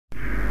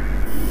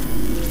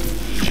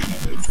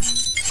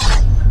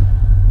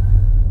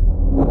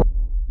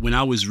when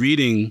I was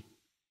reading,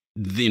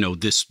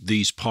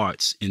 these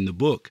parts in the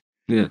book,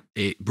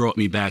 it brought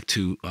me back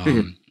to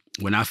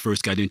when I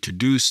first got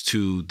introduced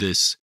to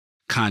this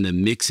kind of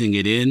mixing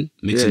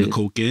the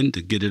coke in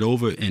to get it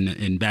over.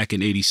 And back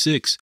in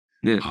 '86,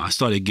 I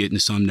started getting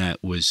some that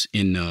was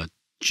in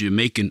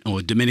Jamaican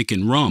or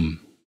Dominican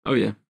rum. Oh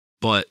yeah,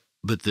 but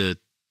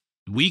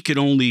we could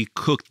only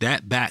cook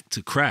that back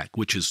to crack,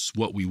 which is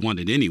what we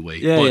wanted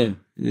anyway.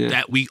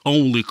 That we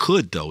only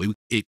could though.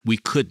 We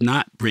could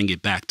not bring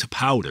it back to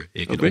powder.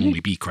 It could only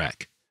be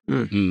crack.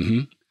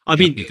 Mm-hmm. I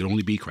mean, it could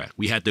only be crack.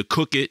 We had to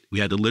cook it. We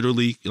had to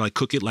literally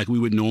cook it like we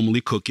would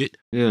normally cook it.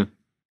 Yeah.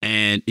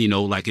 And,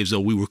 like as though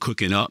we were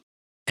cooking up,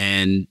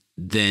 and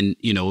then,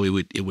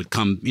 it would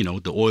come,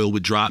 the oil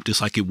would drop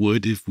just like it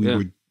would if we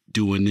were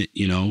doing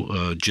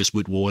it, just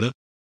with water.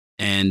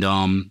 And,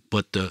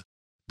 but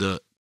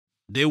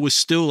there was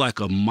still like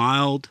a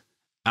mild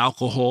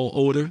alcohol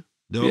odor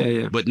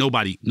though, but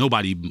nobody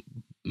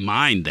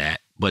mind that,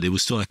 but it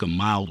was still like a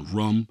mild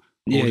rum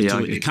odor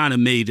to it. It kind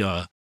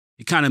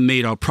of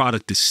made our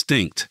product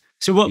distinct.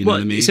 So what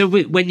I mean? So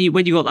when you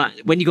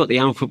got the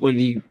alcohol, when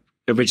you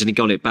originally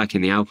got it back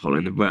in the alcohol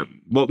in the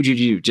rum, what would you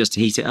do? Just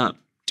heat it up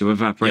to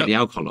evaporate the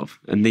alcohol off,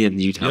 and then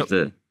you'd have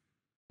the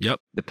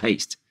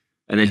paste,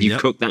 and then you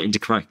cook that into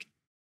crack.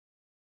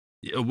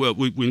 Yeah, well,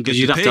 we can get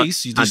the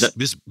paste. You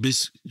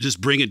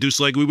just bring it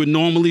just like we would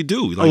normally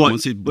do. Like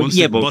once it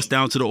busts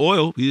down to the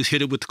oil, you just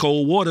hit it with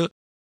cold water,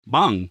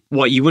 bang.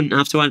 What, you wouldn't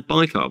have to add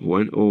bicarb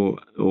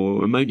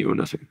or ammonia or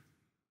nothing?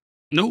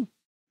 No.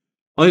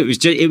 Oh, it was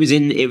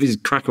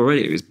crack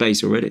already. It was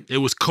base already. It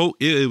was coke.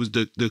 It was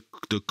the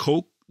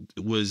coke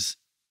was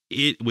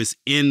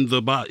in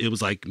the bottle. It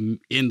was like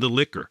in the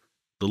liquor.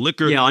 The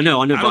liquor. Yeah, I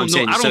know. I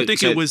don't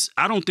think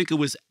it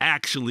was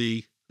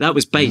actually. That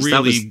was base.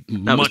 Really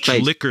that much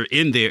was liquor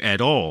in there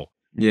at all.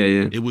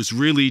 Yeah. It was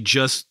really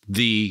just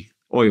the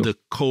oil, the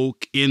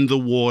coke in the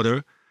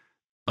water,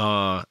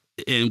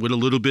 and with a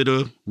little bit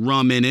of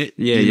rum in it.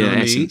 Yeah, you know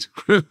essence.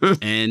 What I mean?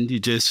 And you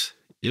just.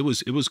 It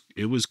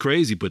was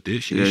crazy, but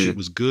this shit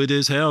was good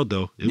as hell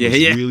though. It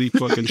was really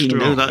fucking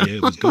strong.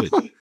 It was good.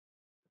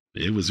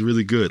 It was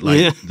really good.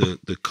 Like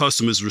the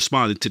customers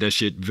responded to that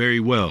shit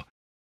very well.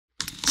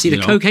 See, the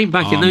cocaine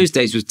back in those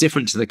days was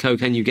different to the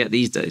cocaine you get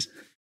these days.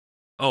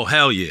 Oh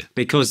hell yeah!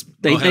 Because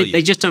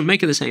they just don't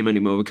make it the same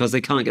anymore because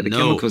they can't get the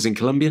chemicals in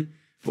Colombia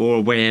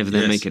or wherever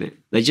they're making it.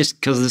 They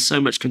just because there's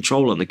so much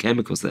control on the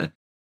chemicals there,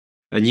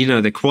 and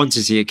the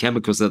quantity of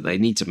chemicals that they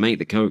need to make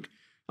the coke.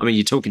 I mean,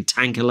 you're talking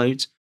tanker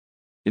loads.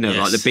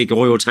 Like the big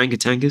oil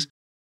tankers.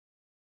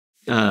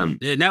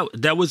 Now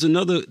that was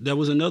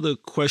another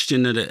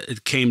question that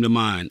it came to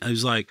mind. I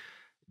was like,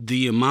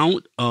 the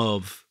amount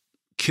of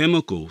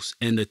chemicals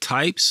and the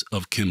types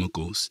of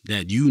chemicals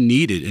that you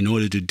needed in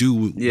order to do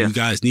what you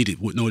guys needed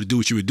in order to do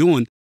what you were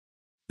doing.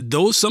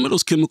 Some of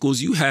those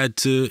chemicals you had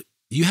to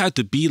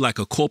be like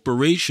a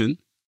corporation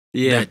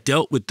that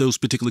dealt with those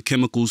particular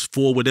chemicals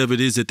for whatever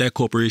it is that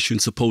corporation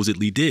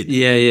supposedly did.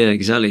 Yeah,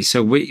 exactly.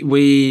 So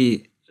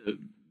we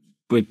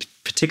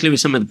particularly with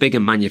some of the bigger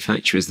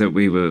manufacturers that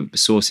we were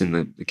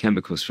sourcing the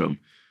chemicals from,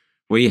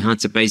 we had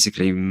to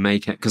basically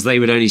make it because they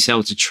would only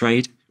sell to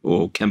trade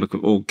or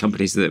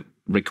companies that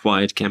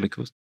required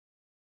chemicals.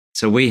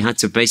 So we had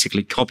to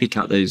basically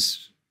copycat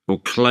those or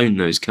clone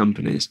those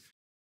companies,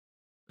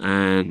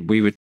 and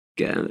we would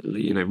get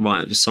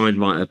write a sign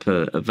right up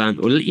a van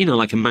or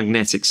like a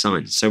magnetic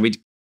sign. So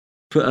we'd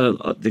put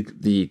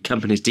the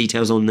company's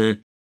details on there,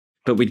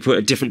 but we'd put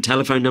a different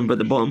telephone number at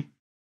the bottom.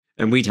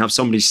 And we'd have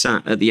somebody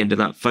sat at the end of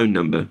that phone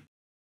number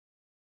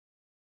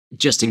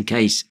just in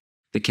case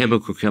the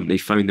chemical company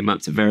phoned them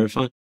up to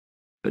verify.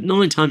 But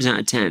 9 times out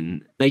of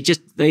 10, they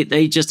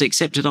just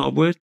accepted our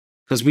word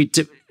because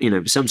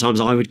sometimes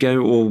I would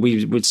go or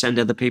we would send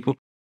other people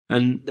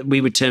and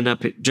we would turn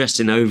up dressed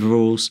in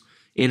overalls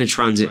in a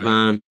transit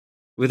van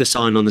with a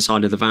sign on the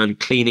side of the van,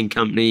 cleaning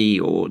company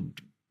or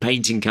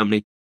painting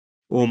company.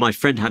 Or my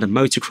friend had a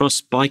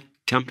motocross bike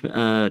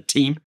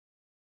team.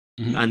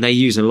 Mm-hmm. And they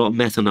use a lot of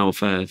methanol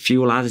for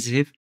fuel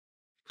additive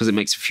because it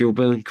makes the fuel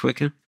burn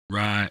quicker.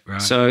 Right.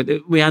 So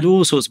we had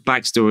all sorts of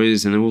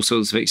backstories and all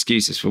sorts of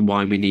excuses for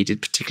why we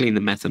needed, particularly the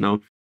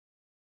methanol.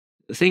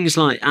 Things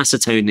like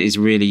acetone is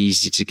really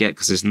easy to get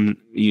because it's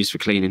used for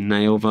cleaning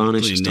nail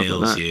varnish and stuff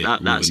like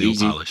that. That's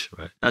easy. Polish,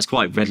 right. That's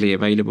quite readily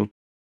available.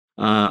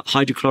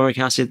 Hydrochloric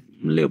acid,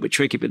 a little bit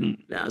tricky, but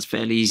that's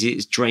fairly easy.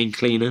 It's drain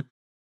cleaner.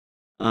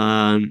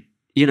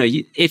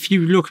 If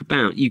you look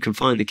about, you can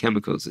find the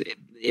chemicals.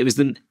 It was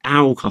the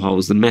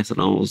alcohols, the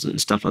methanols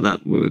and stuff like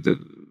that were a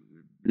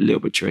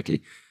little bit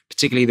tricky,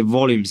 particularly the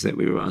volumes that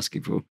we were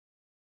asking for.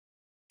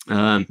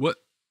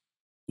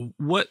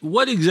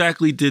 What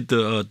exactly did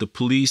the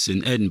police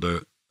in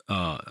Edinburgh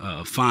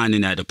find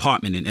in that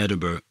apartment in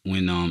Edinburgh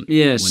when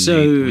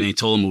they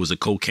told them it was a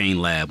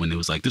cocaine lab, when it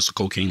was like, this is a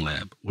cocaine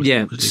lab? What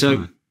did they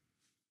find?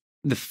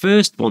 The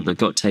first one that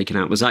got taken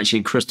out was actually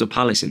in Crystal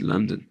Palace in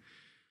London.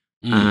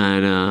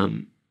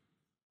 And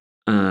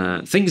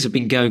things have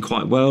been going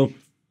quite well.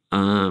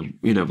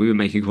 We were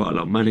making quite a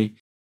lot of money.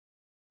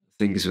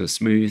 Things were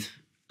smooth.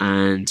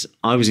 And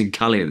I was in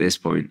Cali at this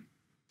point,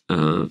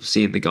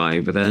 seeing the guy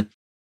over there.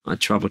 I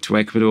travelled to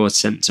Ecuador,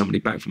 sent somebody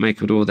back from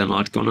Ecuador, then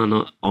I'd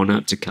gone on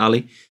up to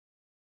Cali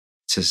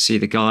to see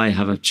the guy,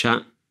 have a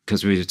chat,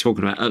 because we were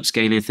talking about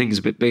upscaling things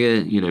a bit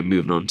bigger,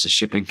 moving on to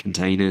shipping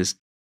containers,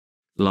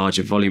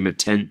 larger volume of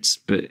tents,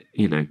 but,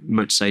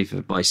 much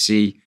safer by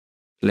sea,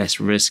 less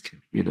risk,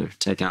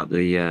 take out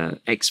the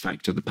X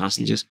factor of the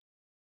passengers.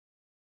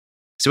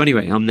 So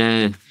anyway, I'm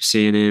there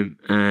seeing him,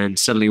 and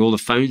suddenly all the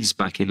phones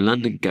back in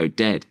London go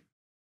dead.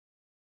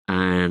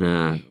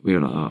 And we were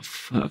like, oh,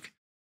 fuck.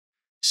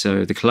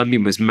 So the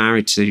Colombian was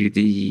married to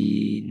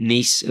the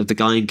niece of the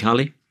guy in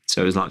Cali.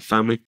 So it was like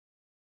family.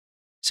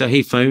 So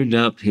he phoned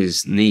up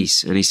his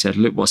niece and he said,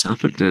 look, what's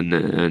happened?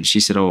 And she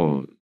said,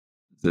 oh,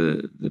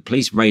 the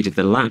police raided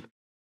the lab.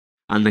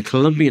 And the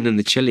Colombian and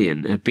the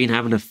Chilean have been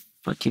having a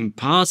fucking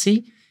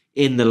party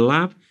in the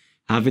lab,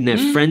 having their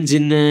friends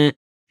in there,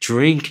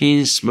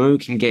 drinking,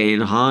 smoking,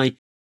 getting high,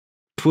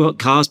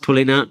 cars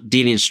pulling up,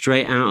 dealing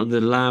straight out of the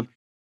lab,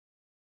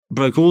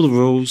 broke all the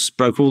rules,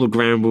 broke all the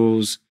ground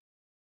rules,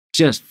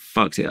 just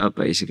fucked it up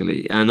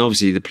basically. And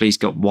obviously the police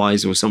got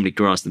wise, or somebody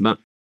grasped them up.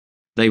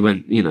 They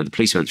went, the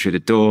police went through the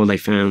door, they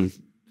found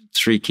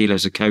 3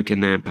 kilos of coke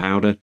in there,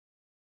 powder,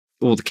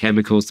 all the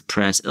chemicals, the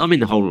press,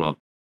 the whole lot.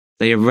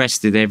 They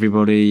arrested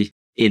everybody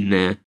in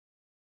there.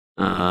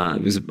 I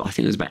think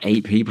it was about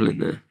 8 people in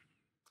there.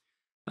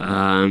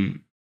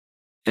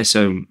 And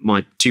so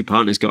my 2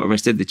 partners got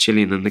arrested, the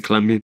Chilean and the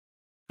Colombian.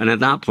 And at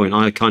that point,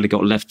 I kind of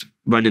got left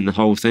running the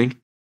whole thing.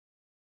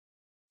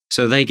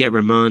 So they get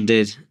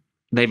remanded.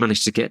 They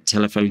managed to get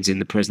telephones in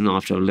the prison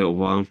after a little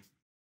while.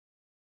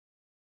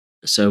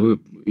 So,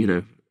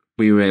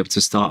 we were able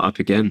to start up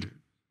again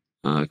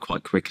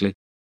quite quickly.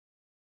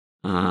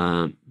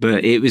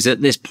 But it was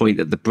at this point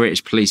that the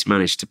British police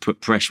managed to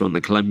put pressure on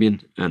the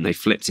Colombian, and they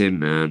flipped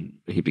him, and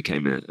he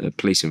became a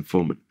police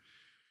informant.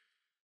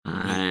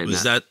 And,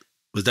 was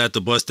that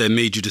the bus that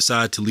made you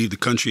decide to leave the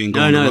country and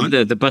go on No, the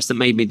run? the bus that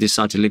made me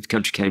decide to leave the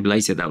country came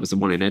later. That was the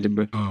one in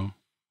Edinburgh. Oh.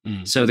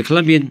 So the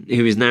Colombian,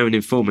 who is now an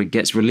informant,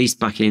 gets released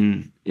back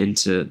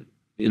into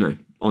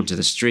onto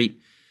the street.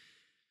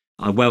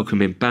 I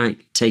welcome him back,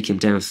 take him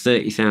down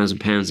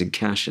 £30,000 in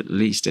cash, at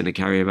least in a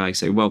carrier bag.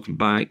 Say, welcome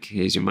back.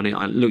 Here's your money.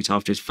 I looked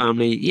after his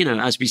family,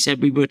 as we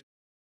said we would.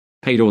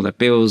 Paid all their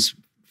bills,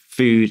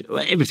 food,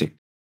 everything,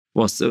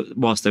 whilst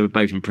they were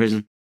both in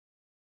prison.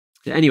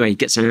 Anyway, he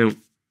gets out,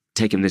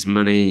 take him this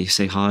money,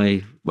 say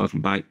hi,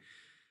 welcome back,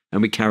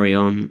 and we carry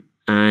on.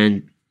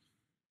 And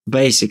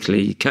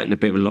basically, cutting a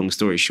bit of a long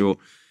story short,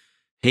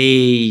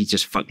 he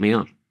just fucked me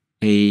up.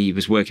 He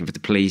was working for the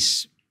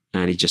police,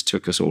 and he just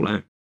took us all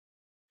out.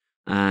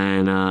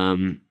 And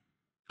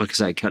like I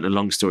say, cutting a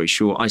long story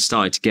short, I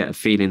started to get a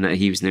feeling that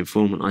he was an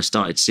informant. I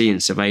started seeing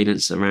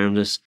surveillance around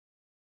us.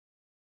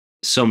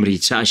 Somebody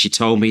actually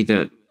told me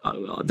that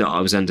I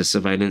was under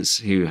surveillance,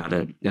 who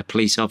had a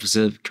police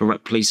officer,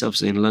 corrupt police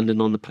officer in London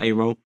on the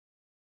payroll.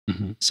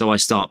 Mm-hmm. So I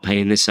start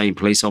paying this same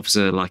police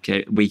officer like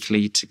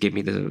weekly to give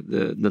me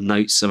the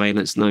notes,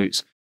 surveillance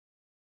notes,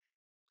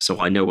 so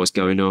I know what's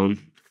going on.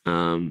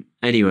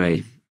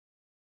 Anyway,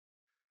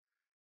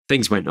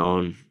 things went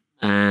on,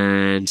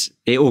 and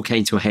it all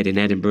came to a head in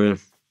Edinburgh.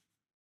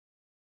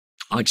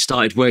 I'd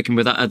started working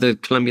with that other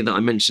Colombian that I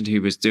mentioned,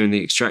 who was doing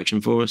the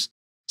extraction for us.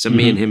 So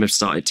me and him have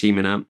started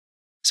teaming up.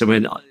 So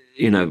when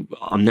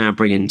I'm now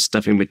bringing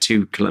stuff in with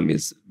 2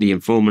 Colombians, the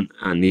informant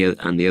and the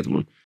other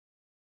one.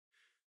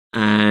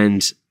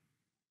 And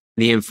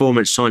the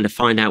informant's trying to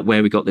find out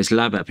where we got this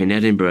lab up in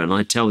Edinburgh. And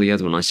I tell the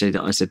other one, I said,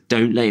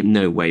 don't let him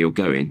know where you're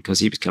going, because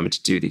he was coming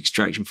to do the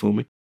extraction for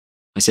me.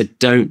 I said,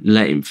 don't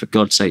let him, for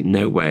God's sake,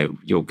 know where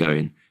you're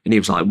going. And he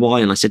was like,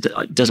 why? And I said,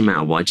 it doesn't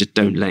matter why, just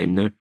don't let him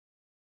know.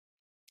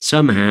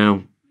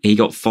 Somehow he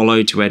got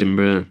followed to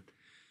Edinburgh,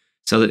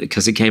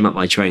 because he came up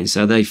by train.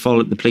 So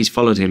the police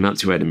followed him up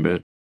to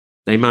Edinburgh.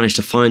 They managed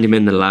to find him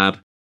in the lab.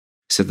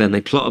 So then they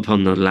plot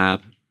upon the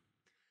lab,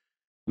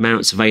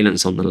 mount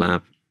surveillance on the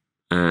lab,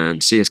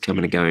 and see us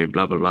coming and going,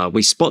 blah, blah, blah.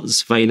 We spot the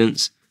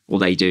surveillance, or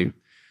they do.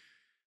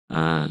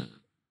 And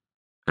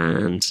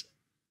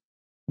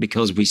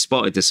because we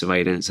spotted the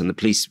surveillance and the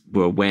police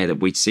were aware that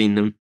we'd seen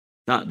them,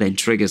 that then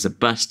triggers a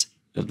bust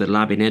of the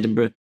lab in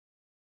Edinburgh.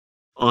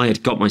 I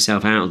had got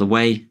myself out of the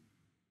way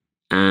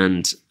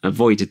and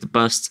avoided the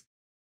bust.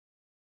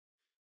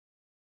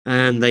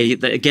 And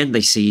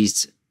they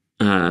seized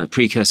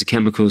precursor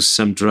chemicals,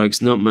 some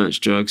drugs, not much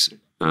drugs,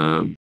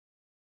 and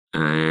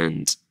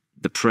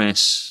the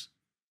press,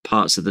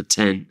 parts of the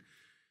tent.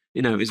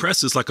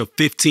 Press is like a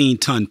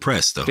 15-ton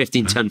press, though.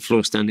 15-ton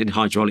floor standing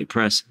hydraulic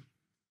press.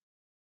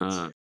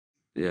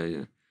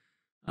 Yeah.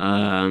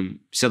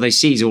 So they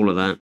seize all of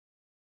that.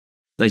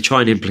 They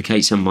try and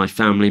implicate some of my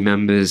family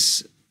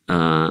members,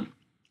 at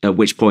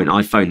which point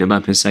I phone them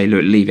up and say,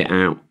 look, leave it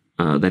out.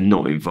 They're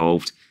not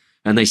involved.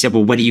 And they said,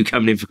 well, when are you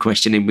coming in for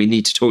questioning? We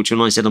need to talk to you.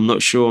 And I said, I'm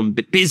not sure. I'm a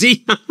bit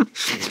busy.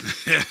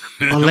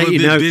 I'll let you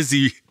know.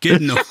 Busy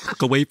getting the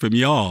fuck away from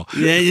y'all.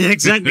 Yeah,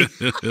 exactly.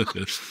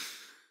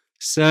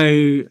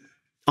 So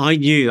I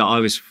knew that I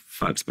was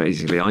fucked,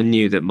 basically. I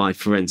knew that my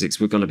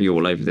forensics were going to be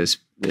all over this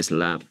this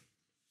lap,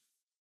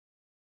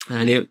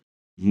 and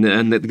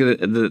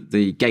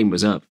the game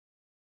was up.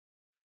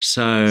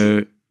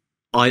 So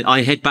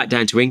I head back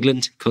down to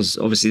England because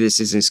obviously this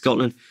is in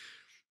Scotland,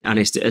 and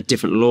it's a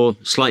different law,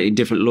 slightly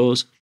different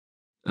laws.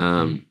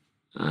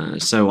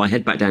 So I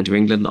head back down to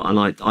England, and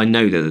I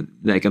know that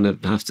they're going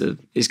to have to.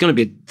 It's going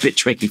to be a bit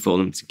tricky for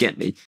them to get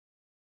me,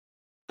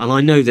 and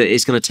I know that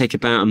it's going to take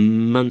about a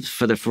month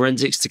for the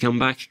forensics to come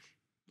back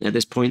at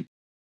this point.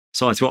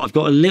 So I thought I've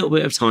got a little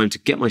bit of time to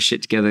get my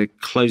shit together,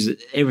 close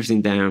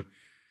everything down,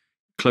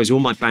 close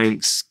all my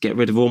banks, get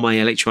rid of all my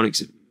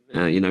electronics,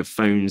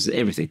 phones,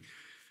 everything,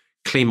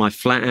 clean my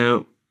flat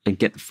out, and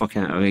get the fuck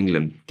out of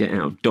England, get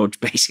out of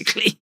Dodge,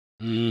 basically.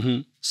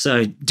 Mm-hmm.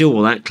 So do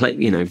all that,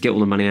 get all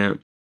the money out,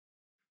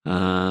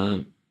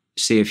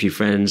 see a few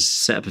friends,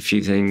 set up a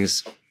few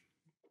things,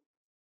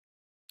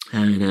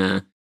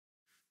 and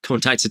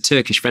contact a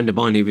Turkish friend of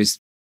mine who was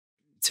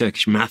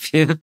Turkish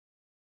mafia.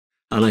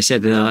 And I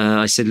said,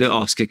 look,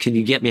 Oscar, can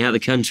you get me out of the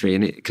country?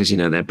 And because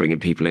they're bringing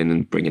people in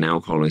and bringing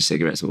alcohol and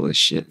cigarettes and all this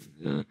shit.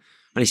 And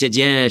he said,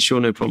 yeah,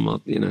 sure, no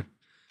problem.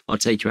 I'll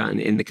take you out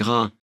in the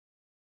car.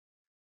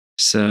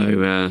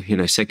 So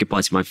said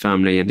goodbye to my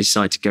family and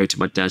decided to go to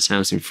my dad's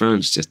house in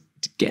France just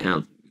to get out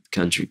of the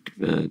country.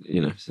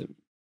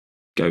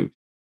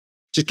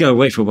 Just go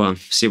away for a while,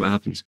 see what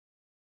happens.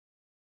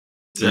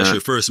 So that's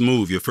your first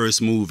move. Your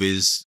first move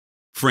is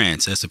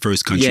France. That's the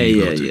first country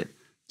you go to. Yeah.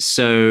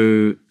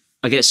 So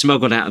I get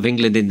smuggled out of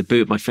England in the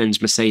boot of my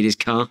friend's Mercedes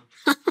car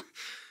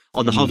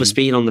on the hover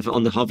speed, on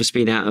the hover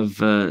speed out of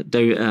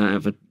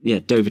Dover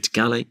to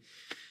Calais.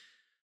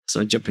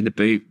 So I jump in the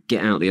boot,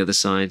 get out the other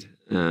side.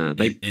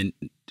 And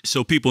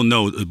so people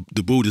know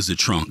the boot is the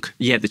trunk.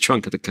 Yeah, the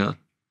trunk of the car.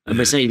 A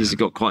Mercedes has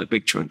got quite a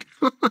big trunk.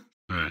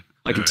 Right.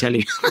 I can tell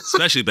you.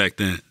 Especially back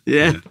then.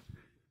 Yeah.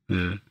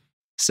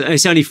 So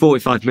it's only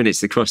 45 minutes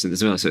to cross it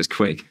as well, so it's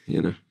quick,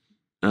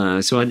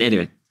 So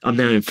anyway, I'm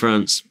now in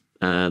France.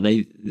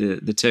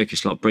 The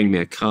Turkish lot bring me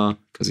a car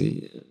because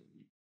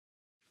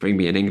bring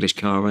me an English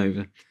car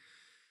over,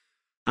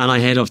 and I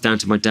head off down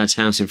to my dad's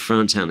house in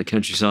France, out in the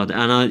countryside.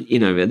 And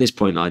at this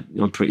point,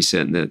 I'm pretty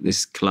certain that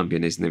this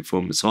Colombian is an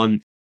informant. So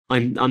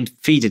I'm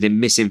feeding him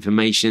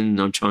misinformation.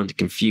 I'm trying to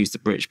confuse the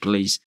British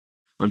police.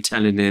 I'm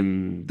telling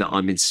him that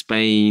I'm in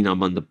Spain.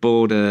 I'm on the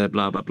border.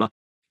 Blah blah blah.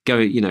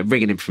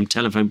 Ringing him from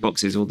telephone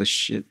boxes. All this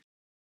shit.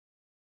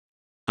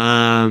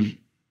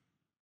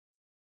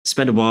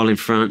 Spend a while in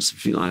France,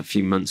 a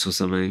few months or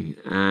something,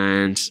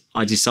 and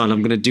I decide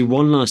I'm going to do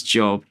one last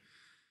job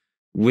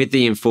with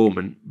the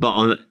informant,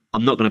 but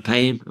I'm not going to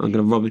pay him. I'm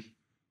going to rob him.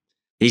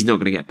 He's not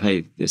going to get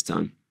paid this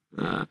time.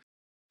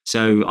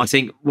 So I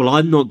think, well,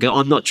 I'm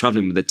not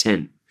traveling with a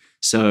tent,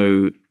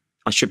 so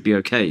I should be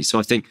okay. So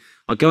I think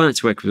I'll go out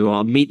to Ecuador.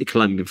 I'll meet the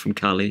Colombian from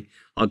Cali.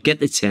 I'll get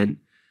the tent.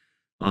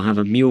 I'll have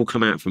a mule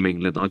come out from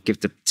England. I'll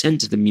give the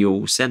tent to the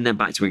mule, send them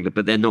back to England,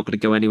 but they're not going to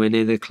go anywhere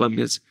near the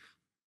Colombians.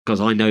 Because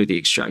I know the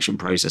extraction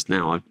process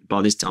now.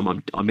 By this time,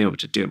 I'm able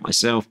to do it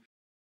myself.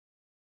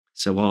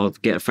 So I'll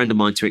get a friend of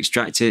mine to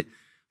extract it.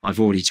 I've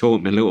already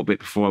taught him a little bit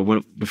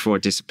before I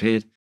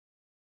disappeared.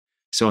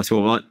 So I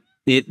thought,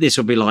 this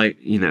will be like,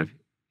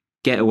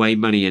 getaway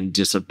money and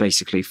just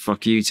basically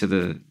fuck you to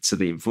the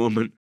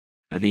informant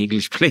and the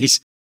English police,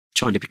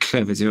 trying to be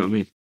clever. Do you know what I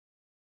mean?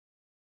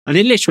 And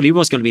it literally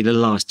was going to be the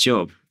last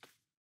job,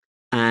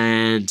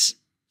 and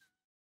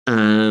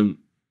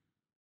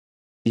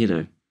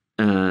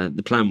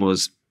the plan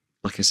was,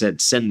 like I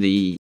said, send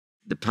the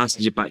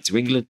passenger back to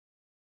England.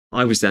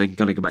 I was then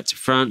going to go back to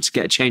France,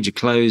 get a change of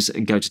clothes,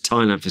 and go to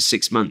Thailand for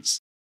 6 months.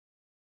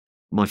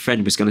 My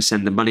friend was going to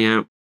send the money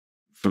out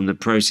from the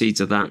proceeds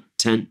of that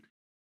tent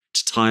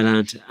to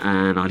Thailand,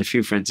 and I had a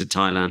few friends in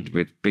Thailand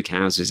with big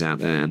houses out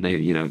there, and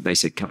they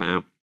said, come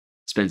out,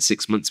 spend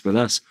 6 months with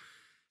us.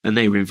 And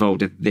they were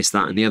involved in this,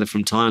 that, and the other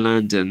from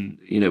Thailand, and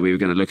we were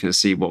going to look and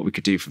see what we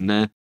could do from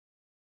there,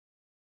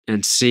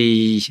 and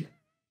see.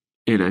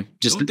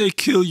 Don't they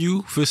kill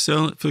you for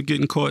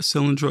getting caught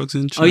selling drugs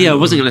in China? Oh yeah, I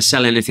wasn't going to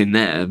sell anything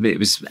there. It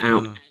was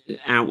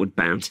outward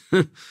bound.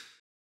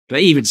 But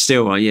even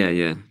still,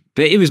 yeah.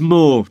 But it was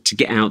more to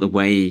get out of the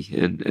way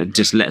and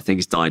just let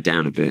things die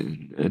down a bit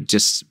and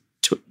just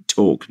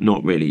talk,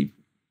 not really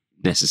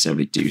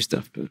necessarily do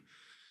stuff. But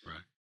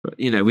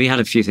we had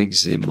a few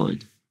things in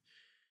mind.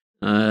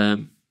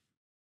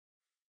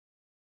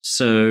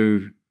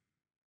 So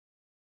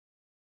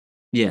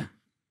yeah,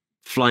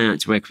 fly out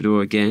to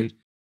Ecuador again.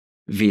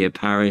 Via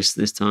Paris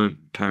this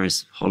time.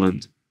 Paris,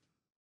 Holland,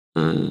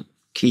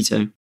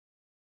 Quito.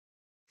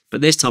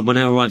 But this time when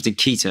I arrived in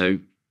Quito,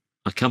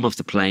 I come off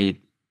the plane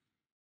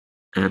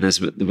and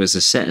there was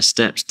a set of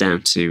steps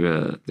down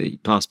to the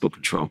passport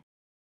control.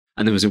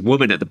 And there was a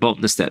woman at the bottom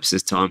of the steps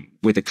this time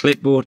with a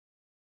clipboard.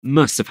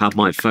 Must have had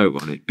my photo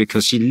on it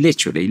because she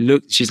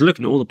literally she's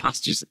looking at all the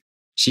passengers.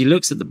 She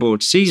looks at the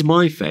board, sees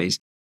my face,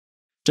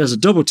 does a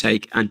double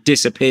take and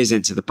disappears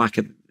into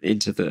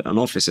an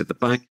office at the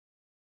back.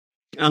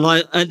 And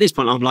at this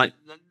point, I'm like,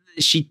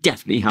 she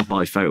definitely had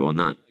my photo on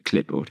that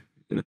clipboard.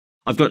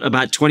 I've got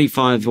about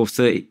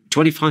 25,000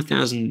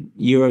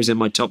 euros in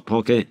my top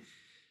pocket.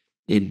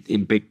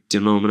 in big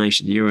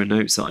denomination euro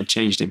notes that I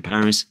changed in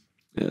Paris.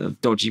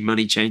 Dodgy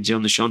money changer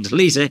on the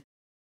Champs-Elysees.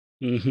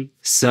 Mm-hmm.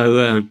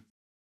 So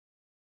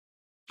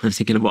I'm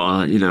thinking of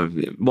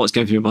what's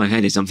going through my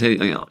head is I'm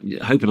thinking,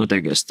 hoping I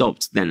don't get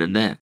stopped then and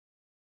there.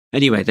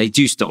 Anyway, they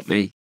do stop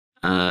me.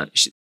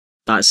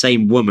 That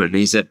same woman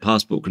is at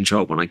passport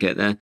control when I get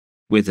there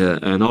with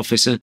an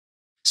officer,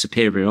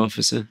 superior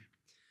officer.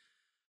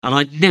 And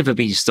I'd never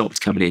been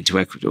stopped coming into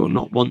Ecuador,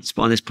 not once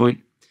by this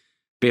point.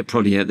 But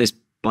probably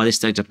by this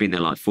stage, I've been there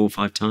like 4 or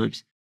 5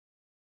 times.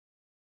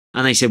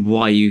 And they said,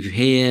 "Why are you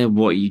here?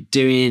 What are you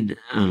doing?"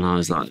 And I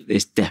was like,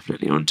 "It's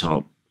definitely on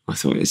top." I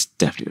thought it's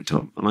definitely on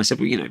top. And I said,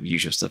 "Well,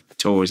 usual stuff,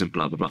 tourism,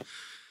 blah, blah, blah."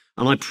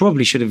 And I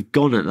probably should have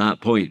gone at that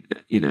point.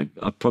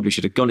 I probably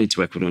should have gone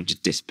into Ecuador and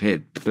just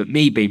disappeared. But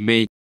me being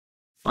me,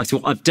 I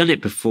thought I've done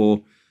it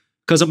before.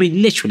 Because,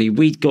 literally,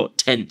 we'd got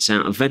tents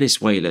out of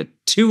Venezuela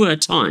 2 at a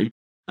time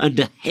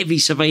under heavy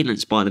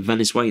surveillance by the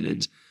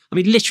Venezuelans.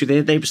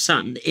 Literally, they were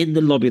sat in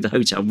the lobby of the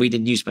hotel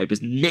reading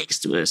newspapers next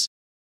to us.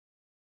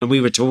 And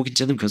we were talking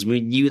to them because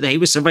we knew they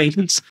were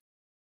surveillance.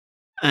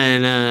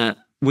 And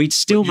we'd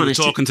still managed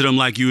to... talking to them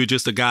like you were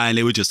just a guy and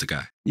they were just a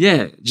guy.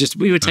 Yeah,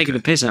 we were taking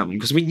the piss out of them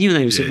because we knew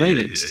they were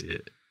surveillance. Yeah.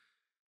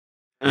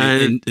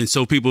 And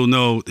so people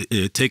know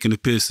taking the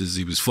piss is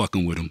he was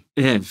fucking with them.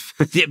 Yeah,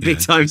 big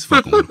time. He's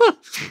fucking with them.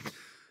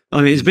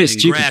 It's a bit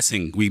stupid.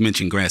 Grassing, we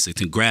mentioned grassing.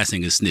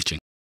 Grassing is snitching.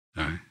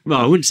 All right.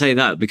 Well, I wouldn't say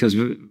that because,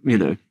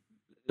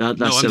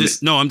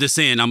 that's... I'm just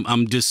saying,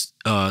 I'm just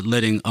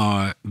letting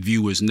our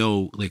viewers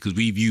know, because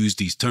we've used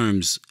these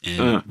terms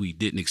and we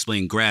didn't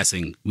explain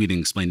grassing. We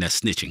didn't explain that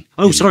snitching.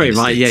 Oh, sorry,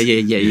 right. Yeah.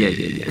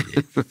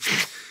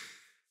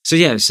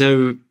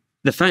 So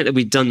the fact that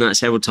we'd done that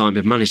several times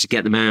and managed to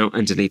get them out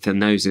underneath their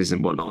noses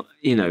and whatnot,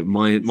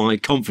 my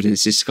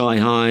confidence is sky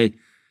high,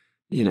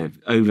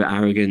 over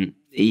arrogant,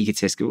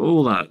 egotistical,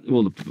 all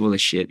the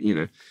shit,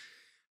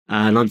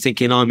 And I'm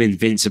thinking I'm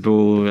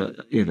invincible,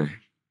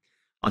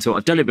 I thought,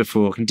 I've done it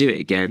before, I can do it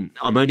again.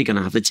 I'm only going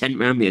to have the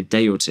tent around me a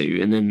day or two,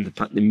 and then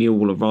the mule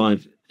will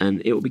arrive and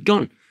it will be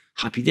gone.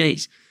 Happy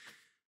days.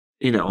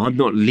 I'm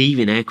not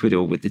leaving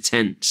Ecuador with the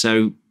tent.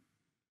 So,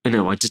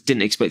 I just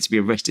didn't expect to be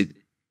arrested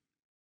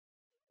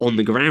on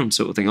the ground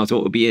sort of thing. I thought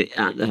it would be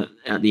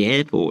at the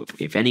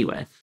airport, if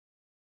anywhere.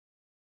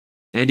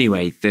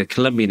 Anyway, the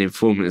Colombian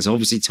informant has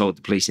obviously told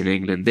the police in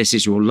England, this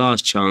is your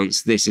last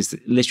chance. This is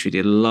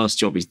literally the last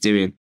job he's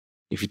doing.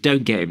 If you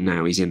don't get him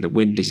now, he's in the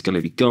wind. He's going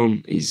to be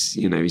gone. He's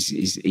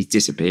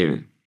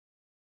disappearing.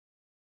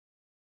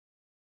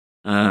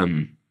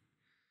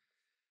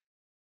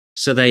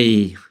 So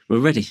they were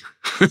ready,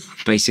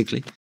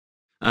 basically.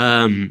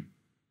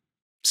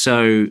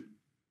 So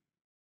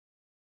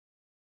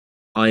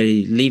I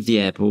leave the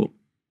airport.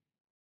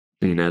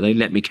 They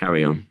let me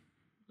carry on.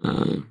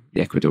 The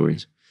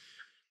Ecuadorians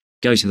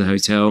go to the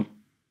hotel,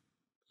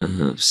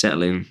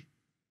 settle in,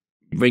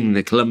 ring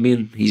the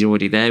Colombian. He's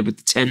already there with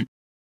the tent.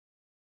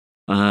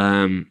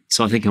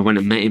 So I think I went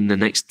and met him the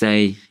next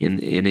day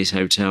in his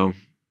hotel,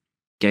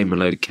 gave him a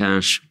load of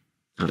cash,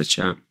 had a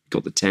chat,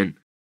 got the tent.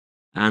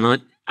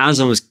 And as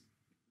I was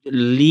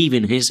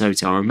leaving his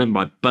hotel, I remember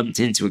I bumped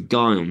into a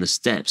guy on the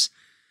steps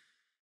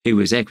who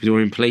was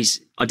Ecuadorian police.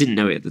 I didn't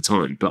know it at the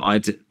time, but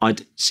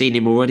I'd seen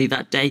him already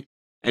that day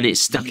and it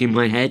stuck in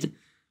my head.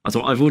 I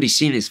thought, I've already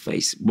seen his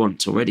face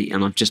once already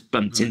and I've just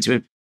bumped into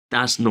him.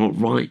 That's not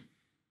right.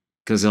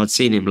 Because I'd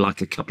seen him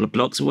like a couple of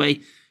blocks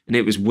away and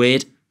it was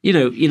weird.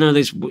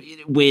 Those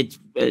weird,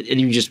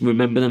 and you just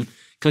remember them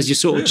because you're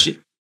sort of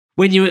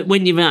when you're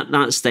at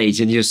that stage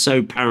and you're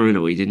so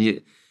paranoid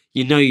and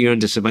you're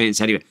under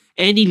surveillance anyway.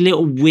 Any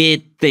little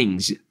weird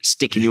things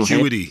stick in your head.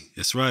 Acuity,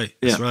 that's right.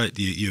 That's right.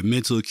 Your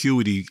mental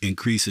acuity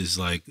increases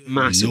like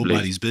massively.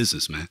 Nobody's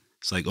business, man.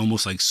 It's like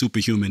almost like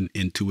superhuman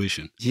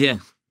intuition. Yeah.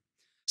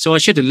 So I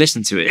should have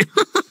listened to it.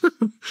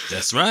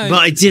 That's right. But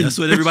I didn't. That's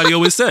what everybody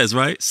always says,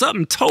 right?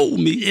 Something told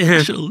me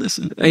I should have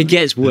listened. It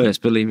gets worse,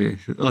 believe me.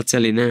 I'll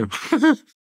tell you now.